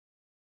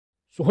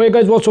So hey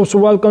guys, what's up? So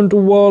welcome to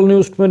World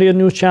News 20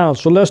 News channel.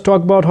 So let's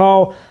talk about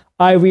how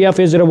IVF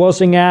is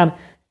reversing an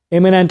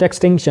imminent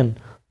extinction.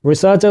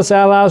 Researchers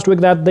said last week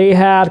that they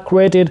had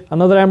created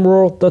another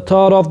embryo, the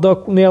third of the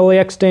nearly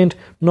extinct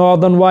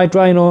northern white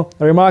rhino,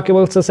 a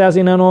remarkable success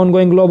in an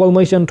ongoing global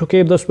mission to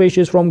keep the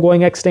species from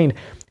going extinct.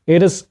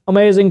 It is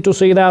amazing to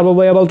see that we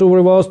were able to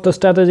reverse the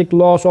strategic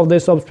loss of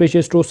this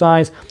subspecies through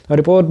science. A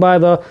report by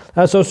the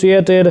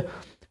Associated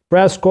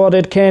Press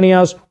quoted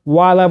Kenya's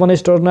Wildlife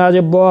Minister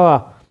Najib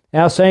Balala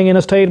as saying in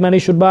a statement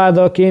issued by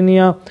the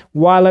Kenya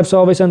Wildlife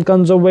Service and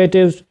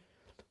conservatives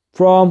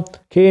from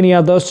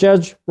Kenya, the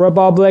Czech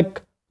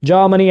Republic,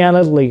 Germany and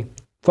Italy,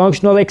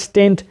 functional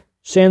extinct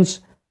since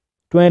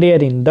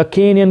 2018. The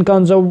Kenyan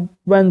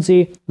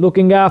Conservancy,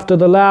 looking after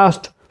the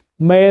last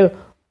male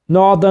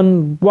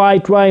northern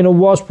white rhino,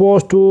 was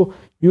forced to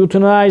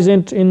euthanize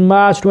it in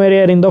March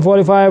 2018. The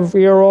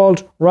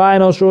 45-year-old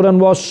rhino student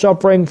was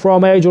suffering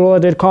from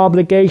age-related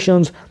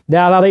complications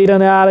that had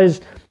eaten at his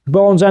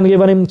bones and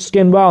given him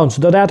skin wounds.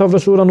 The death of the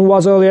student, who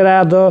was earlier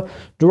at the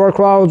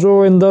Durakral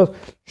Zoo in the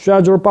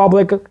Czech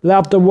Republic,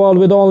 left the world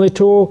with only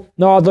two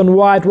northern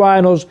white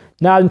rhinos,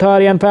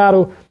 1930 and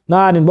Peru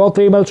 19. Both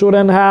female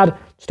students had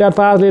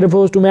steadfastly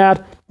refused to mate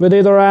with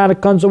either, and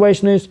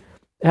conservationists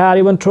had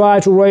even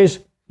tried to raise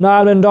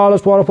 $9 million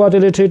for a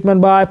fertility treatment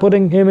by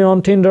putting him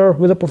on Tinder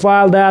with a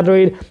profile that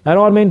read, "I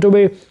don't mean to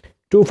be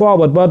too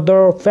forward, but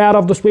the fate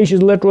of the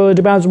species literally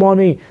depends upon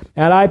me,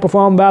 and I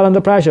perform well under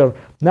pressure."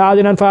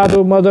 Nadine and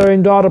Fatu, mother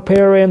and daughter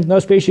pair in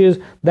the species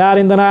that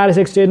in the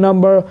 1960s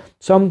number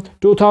some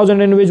 2,000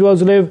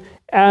 individuals live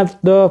at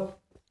the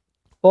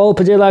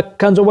Olpejila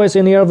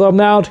Conservation near the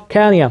Mount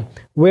Kenya,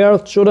 where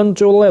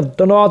students live.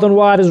 The northern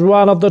white is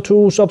one of the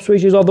two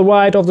subspecies of the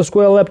white of the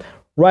square-lipped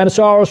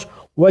rhinoceros,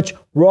 which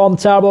roam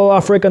several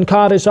African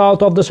countries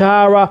south of the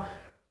Sahara.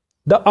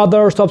 The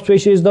other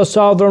subspecies, the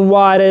southern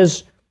white,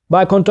 is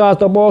by contrast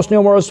the most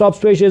numerous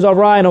subspecies of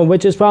rhino,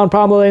 which is found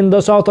primarily in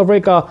the South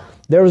Africa.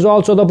 There is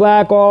also the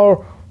black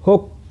or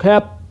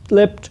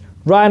hook-lipped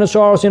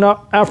rhinoceros in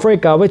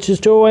Africa, which is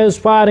too is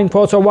fighting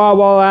for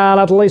survival, and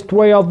at least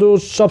three of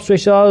those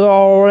subspecies are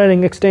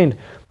already extinct.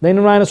 The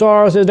Indian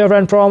rhinoceros is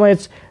different from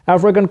its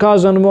African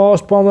cousin.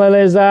 Most prominently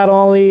is that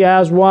only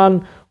has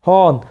one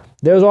horn.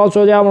 There is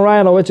also the Java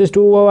rhino, which is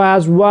two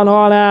has one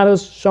horn, and the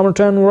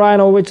Sumatran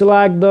rhino, which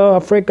like the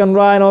African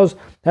rhinos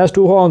has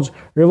two horns,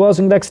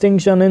 reversing the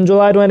extinction. In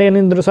July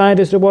 2018, the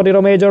scientists reported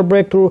a major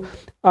breakthrough.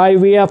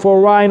 IVF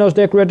for rhinos.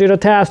 They created a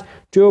test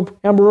tube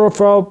embryo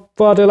for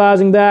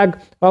fertilizing the egg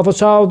of a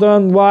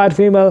southern white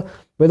female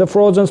with the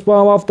frozen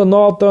sperm of the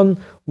northern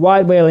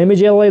white male.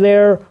 Immediately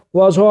there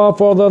was hope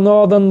for the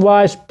northern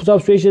white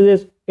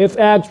subspecies if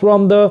eggs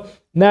from the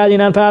Nadine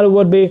and Peru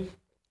would be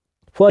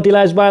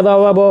fertilized by the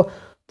available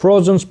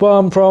frozen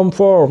sperm from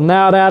four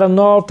now that are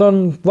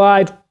northern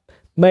white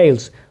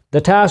males. The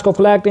task of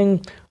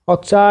collecting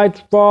oxide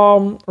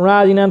from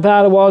Nadine and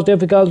Peru was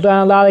difficult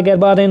and delicate,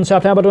 but in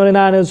September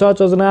 29,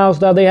 researchers announced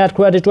that they had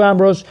created two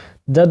embryos,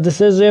 the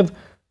decisive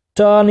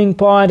turning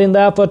point in the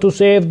effort to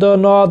save the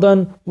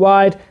northern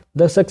white.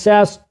 The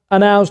success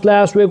announced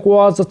last week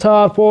was the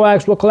third. Four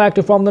eggs were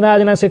collected from the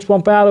Nadine and six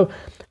from Peru.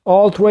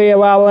 All three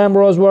available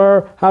embryos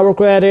were, however,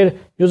 created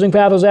using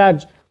Peru's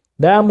eggs.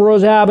 The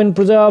embryos have been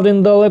preserved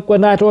in the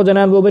liquid nitrogen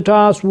and will be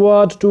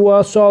transferred to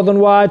a southern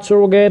white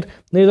surrogate.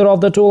 Neither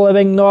of the two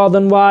living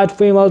northern white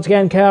females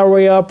can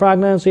carry a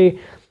pregnancy,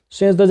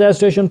 since the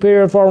gestation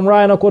period for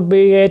rhino could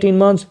be 18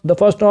 months. The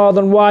first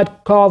northern white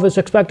calf is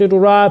expected to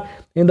arrive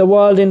in the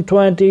world in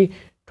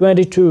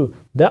 2022.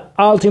 The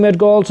ultimate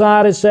goal,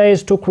 scientists say,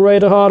 is to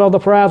create a herd of the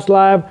perhaps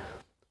live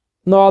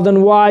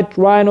northern white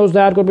rhinos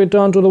that could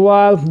return to the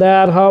wild.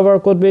 That, however,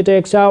 could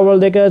take several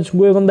decades,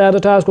 given that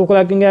the task of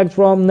collecting eggs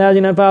from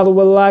Nadine and Peru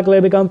will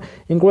likely become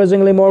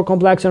increasingly more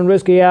complex and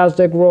risky as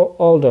they grow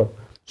older.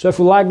 So if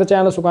you like the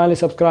channel, so kindly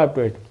subscribe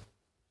to it.